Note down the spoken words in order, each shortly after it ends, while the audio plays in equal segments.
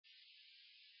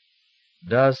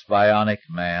Does bionic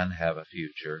man have a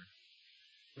future?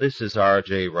 This is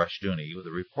R.J. Rushdoony with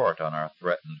a report on our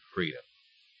threatened freedom.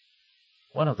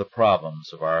 One of the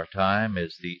problems of our time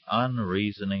is the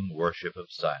unreasoning worship of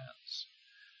science.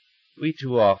 We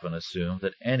too often assume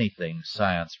that anything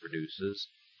science produces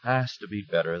has to be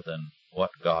better than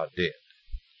what God did.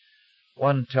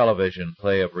 One television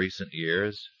play of recent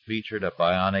years featured a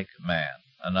bionic man,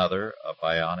 another a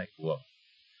bionic woman.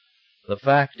 The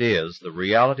fact is, the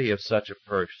reality of such a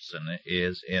person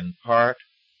is in part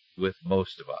with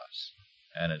most of us,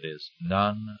 and it is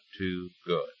none too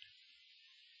good.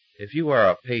 If you are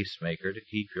a pacemaker to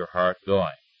keep your heart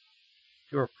going,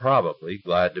 you are probably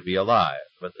glad to be alive,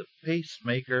 but the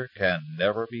pacemaker can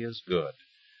never be as good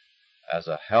as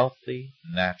a healthy,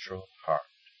 natural heart.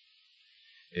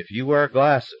 If you wear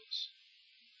glasses,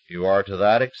 you are to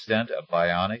that extent a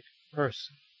bionic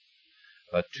person.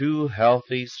 But two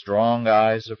healthy, strong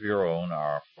eyes of your own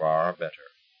are far better.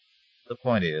 The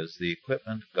point is, the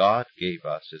equipment God gave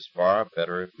us is far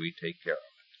better if we take care of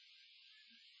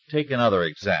it. Take another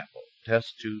example.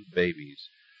 Test tube babies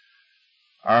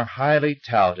are highly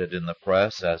touted in the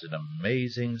press as an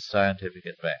amazing scientific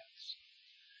advance.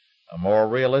 A more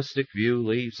realistic view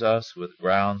leaves us with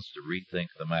grounds to rethink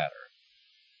the matter.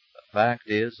 The fact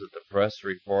is that the press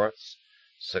reports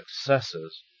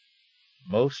successes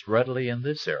most readily in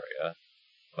this area,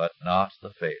 but not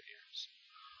the failures.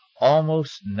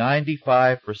 Almost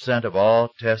 95% of all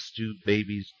test tube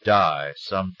babies die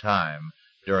sometime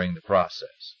during the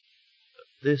process.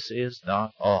 But this is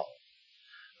not all.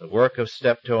 The work of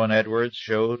Steptoe and Edwards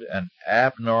showed an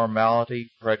abnormality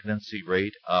pregnancy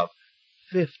rate of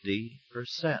 50%.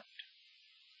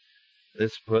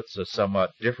 This puts a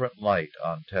somewhat different light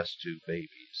on test tube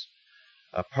babies.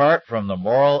 Apart from the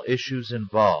moral issues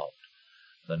involved,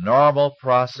 the normal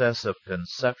process of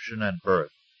conception and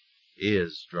birth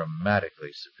is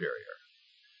dramatically superior.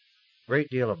 A great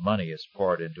deal of money is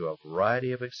poured into a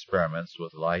variety of experiments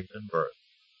with life and birth.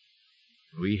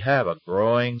 We have a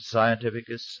growing scientific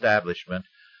establishment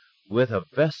with a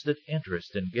vested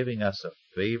interest in giving us a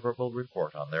favorable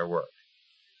report on their work.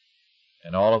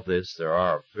 In all of this, there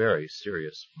are very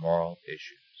serious moral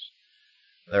issues.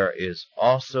 There is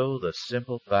also the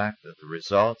simple fact that the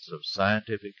results of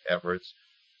scientific efforts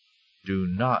do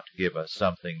not give us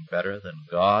something better than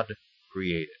God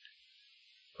created,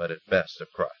 but at best a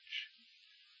crutch.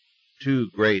 Two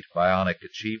great bionic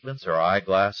achievements are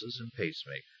eyeglasses and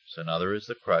pacemakers. Another is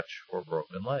the crutch for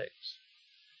broken legs.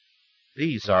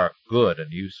 These are good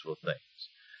and useful things,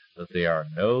 but they are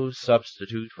no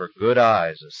substitute for good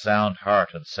eyes, a sound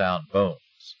heart, and sound bones.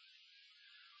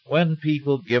 When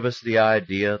people give us the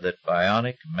idea that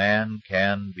bionic man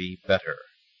can be better,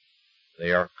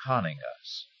 they are conning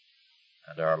us,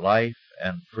 and our life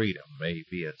and freedom may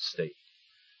be at stake.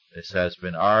 This has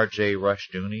been R.J.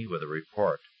 Rushdoony with a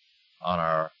report on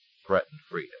our threatened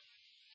freedom.